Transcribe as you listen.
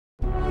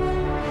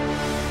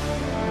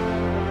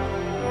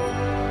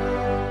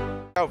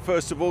out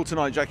first of all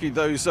tonight, Jackie,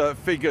 those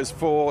figures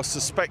for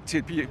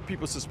suspected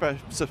people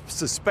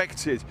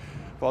suspected,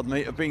 pardon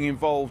me, of being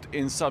involved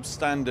in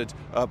substandard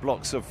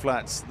blocks of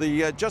flats.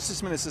 The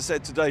Justice Minister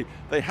said today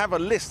they have a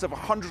list of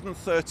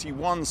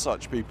 131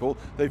 such people.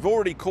 They've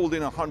already called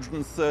in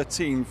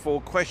 113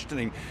 for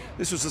questioning.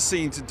 This was the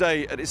scene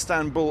today at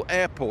Istanbul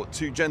airport.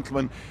 Two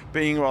gentlemen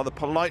being rather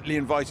politely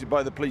invited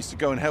by the police to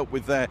go and help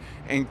with their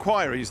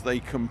inquiries. They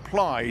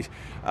complied.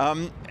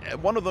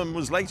 One of them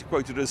was later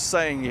quoted as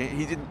saying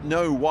he didn't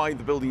know why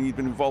the building he'd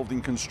been involved in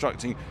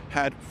constructing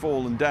had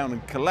fallen down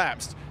and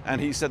collapsed. And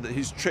he said that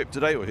his trip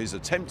today, or his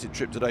attempted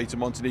trip today to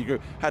Montenegro,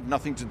 had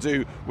nothing to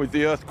do with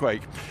the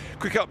earthquake.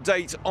 Quick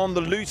update on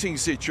the looting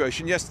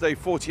situation. Yesterday,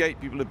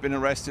 48 people have been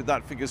arrested.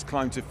 That figure's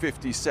climbed to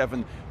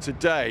 57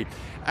 today.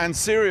 And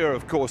Syria,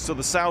 of course, to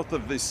the south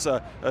of this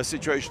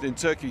situation in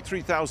Turkey,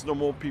 3,000 or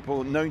more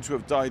people known to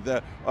have died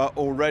there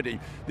already.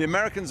 The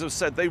Americans have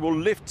said they will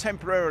lift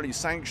temporarily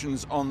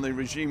sanctions on the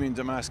regime in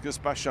Damascus,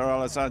 Bashar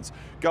al-Assad's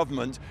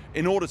government,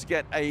 in order to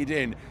get aid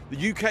in.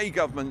 The UK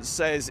government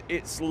says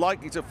it's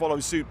likely to follow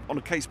suit on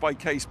a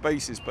case-by-case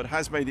basis, but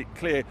has made it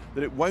clear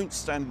that it won't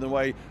stand in the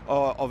way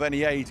of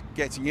any aid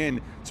getting in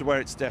to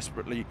where it's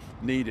desperately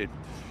needed.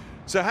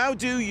 So how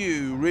do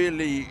you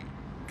really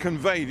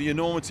convey the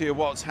enormity of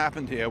what's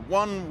happened here?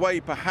 One way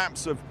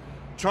perhaps of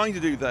trying to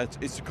do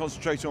that is to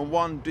concentrate on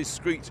one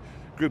discrete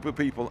group of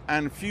people,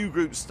 and few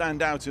groups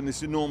stand out in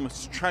this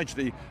enormous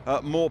tragedy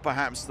more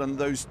perhaps than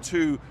those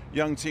two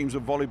young teams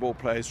of volleyball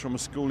players from a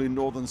school in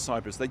northern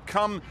Cyprus. They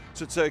come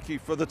to Turkey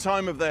for the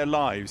time of their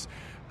lives,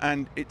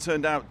 and it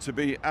turned out to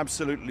be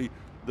absolutely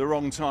the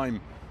wrong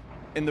time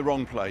in the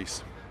wrong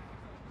place.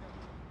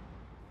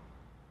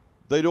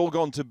 They'd all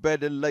gone to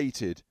bed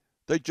elated.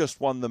 They'd just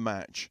won the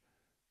match.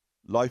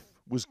 Life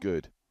was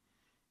good.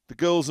 The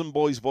girls and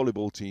boys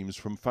volleyball teams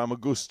from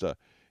Famagusta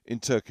in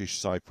Turkish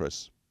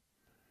Cyprus.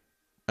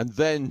 And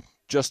then,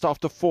 just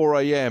after 4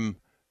 a.m,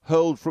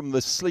 hurled from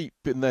the sleep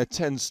in their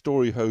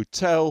 10-story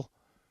hotel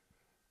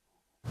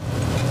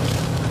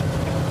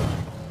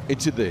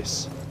into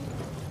this,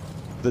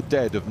 the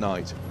dead of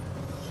night.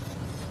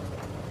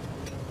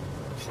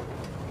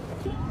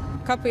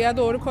 Kapıya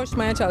doğru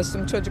koşmaya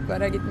çalıştım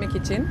çocuklara gitmek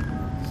için.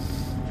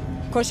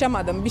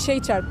 Koşamadım. Bir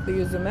şey çarptı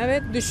yüzüme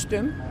ve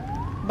düştüm.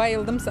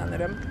 Bayıldım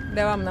sanırım.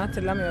 Devamını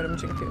hatırlamıyorum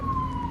çünkü.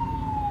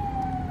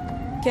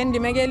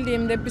 Kendime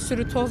geldiğimde bir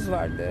sürü toz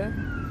vardı.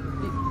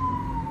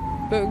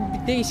 Böyle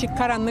bir değişik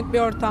karanlık bir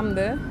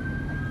ortamdı.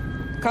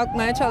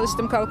 Kalkmaya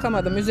çalıştım,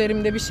 kalkamadım.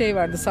 Üzerimde bir şey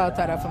vardı sağ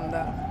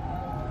tarafımda.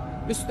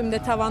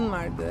 Üstümde tavan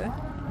vardı.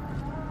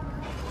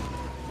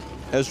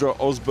 Ezra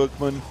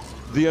Osbergman,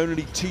 the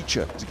only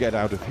teacher to get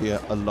out of here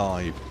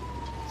alive.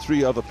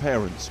 3 other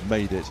parents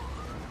made it.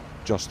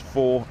 Just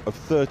 4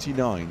 of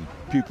 39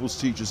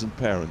 pupils, teachers and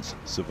parents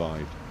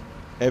survived.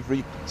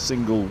 Every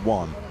single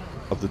one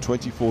of the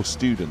 24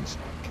 students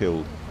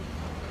killed,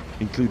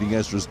 including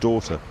Ezra's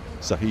daughter,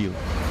 Sahil.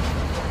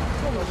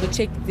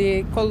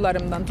 Çekti,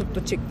 kollarımdan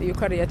tuttu, çıktı,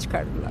 yukarıya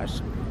çıkardılar.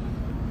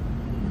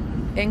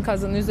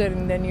 Enkazın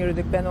üzerinden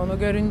yürüdük. Ben onu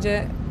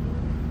görünce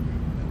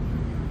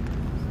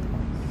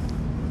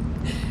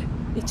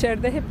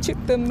içeride hep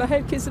çıktığımda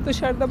herkesi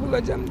dışarıda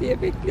bulacağım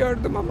diye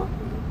bekliyordum ama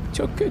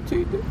çok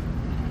kötüydü.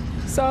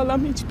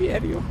 Sağlam hiçbir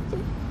yer yoktu.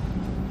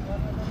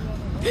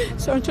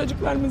 Sonra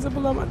çocuklarımızı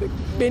bulamadık.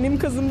 Benim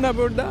kızım da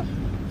burada.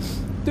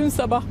 Dün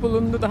sabah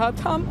bulundu, daha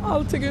tam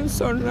 6 gün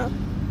sonra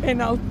en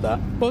altta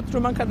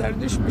Bodrum'a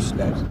kadar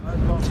düşmüşler.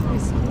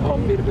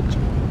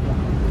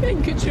 11,5.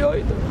 En küçüğü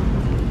oydu.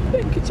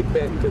 En küçük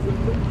benim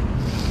kızımdı.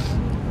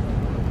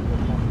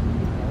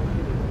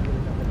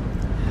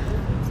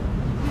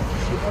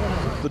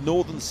 The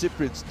Northern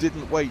Cypriots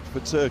didn't wait for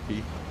Turkey.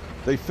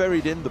 They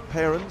ferried in the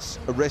parents,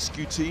 a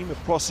rescue team,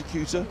 a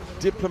prosecutor,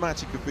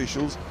 diplomatic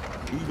officials,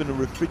 even a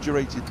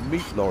refrigerated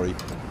meat lorry,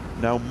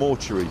 now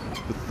mortuary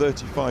for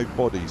 35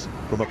 bodies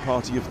from a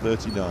party of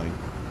 39.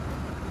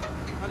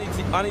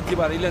 An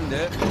itibariyle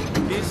de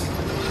biz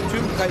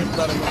tüm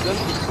kayıplarımızın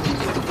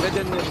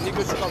bedenlerini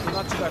gözük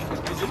altına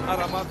çıkarttık. Bizim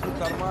arama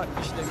kurtarma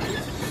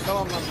işlemimiz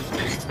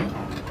tamamlanmıştır.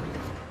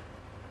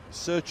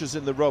 Searchers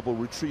in the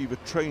rubble retrieve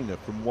a trainer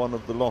from one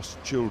of the lost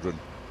children.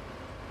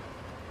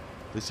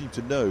 They seem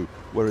to know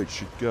where it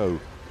should go.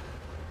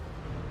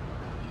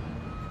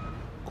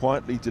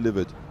 Quietly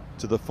delivered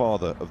to the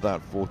father of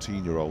that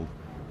 14-year-old,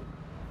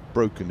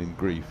 broken in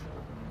grief.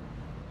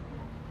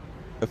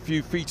 A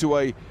few feet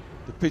away,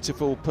 the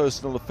pitiful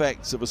personal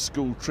effects of a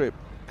school trip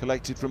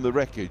collected from the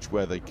wreckage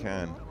where they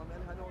can.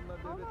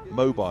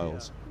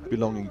 Mobiles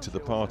belonging to the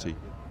party.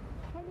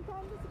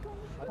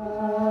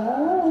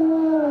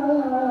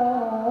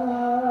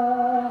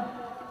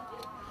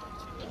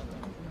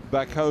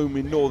 Back home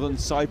in northern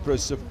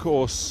Cyprus, of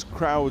course,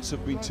 crowds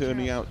have been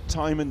turning out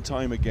time and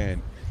time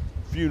again.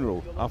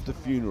 Funeral after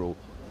funeral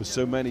for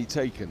so many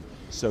taken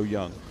so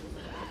young.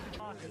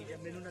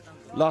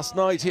 Last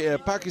night here,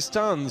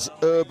 Pakistan's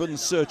urban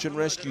search and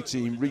rescue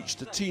team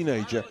reached a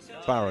teenager,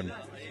 Baron.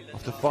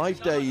 After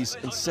 5 days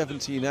and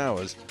 17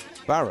 hours,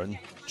 Baron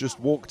just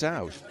walked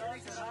out.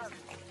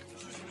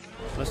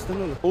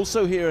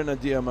 Also here in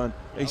Adiyaman,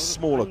 a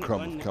smaller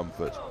crumb of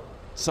comfort.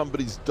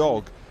 Somebody's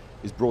dog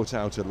is brought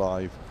out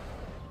alive,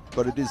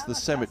 but it is the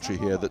cemetery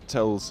here that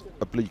tells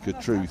a bleaker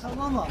truth.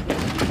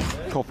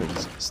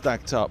 Coffins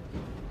stacked up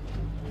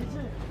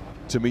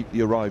to meet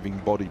the arriving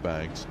body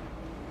bags.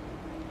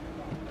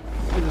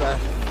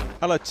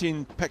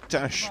 Alaaddin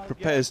Bektaş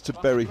prepares to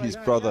bury his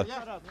brother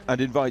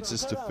and invites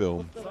us to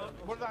film.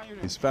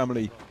 His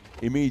family,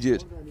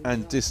 immediate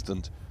and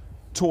distant,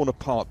 torn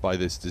apart by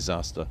this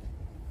disaster.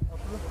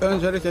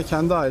 Öncelikle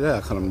kendi aile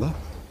yakınımda.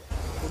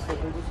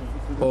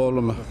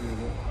 Oğlumu,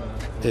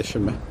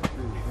 eşimi,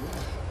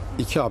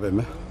 iki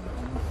abimi,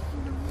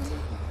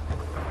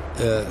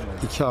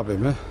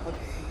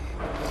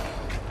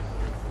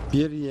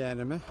 bir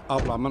yeğenimi,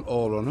 ablamın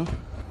oğlunu,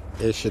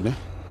 eşini.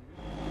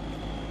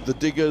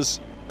 The diggers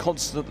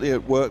constantly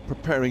at work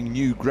preparing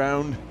new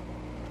ground,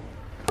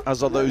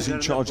 as are those in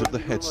charge of the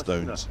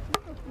headstones.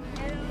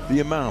 The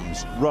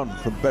imams run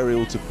from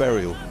burial to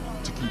burial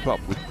to keep up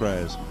with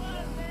prayers.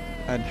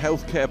 And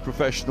healthcare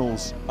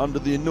professionals under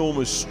the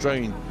enormous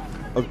strain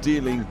of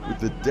dealing with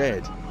the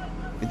dead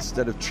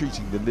instead of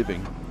treating the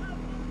living.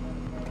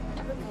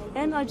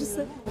 En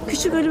acısı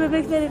küçük ölü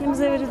bebekler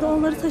elimize verildi.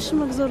 Onları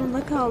taşımak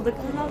zorunda kaldık.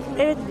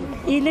 Evet,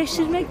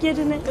 iyileştirmek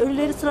yerine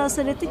ölüleri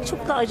transfer ettik.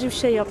 Çok da acı bir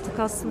şey yaptık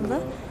aslında.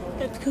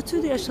 Evet,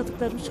 kötüydü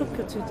yaşadıklarımız, çok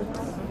kötüydü.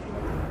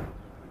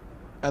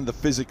 And the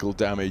physical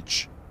damage.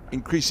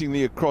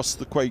 Increasingly across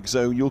the quake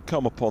zone, you'll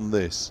come upon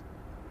this.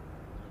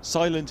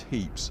 Silent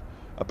heaps,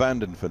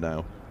 abandoned for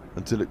now,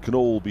 until it can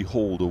all be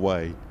hauled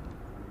away.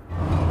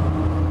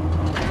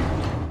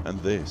 And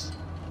this,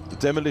 the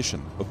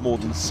demolition of more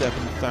than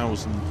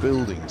 7,000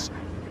 buildings,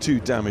 too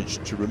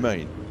damaged to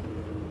remain,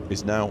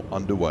 is now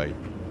underway.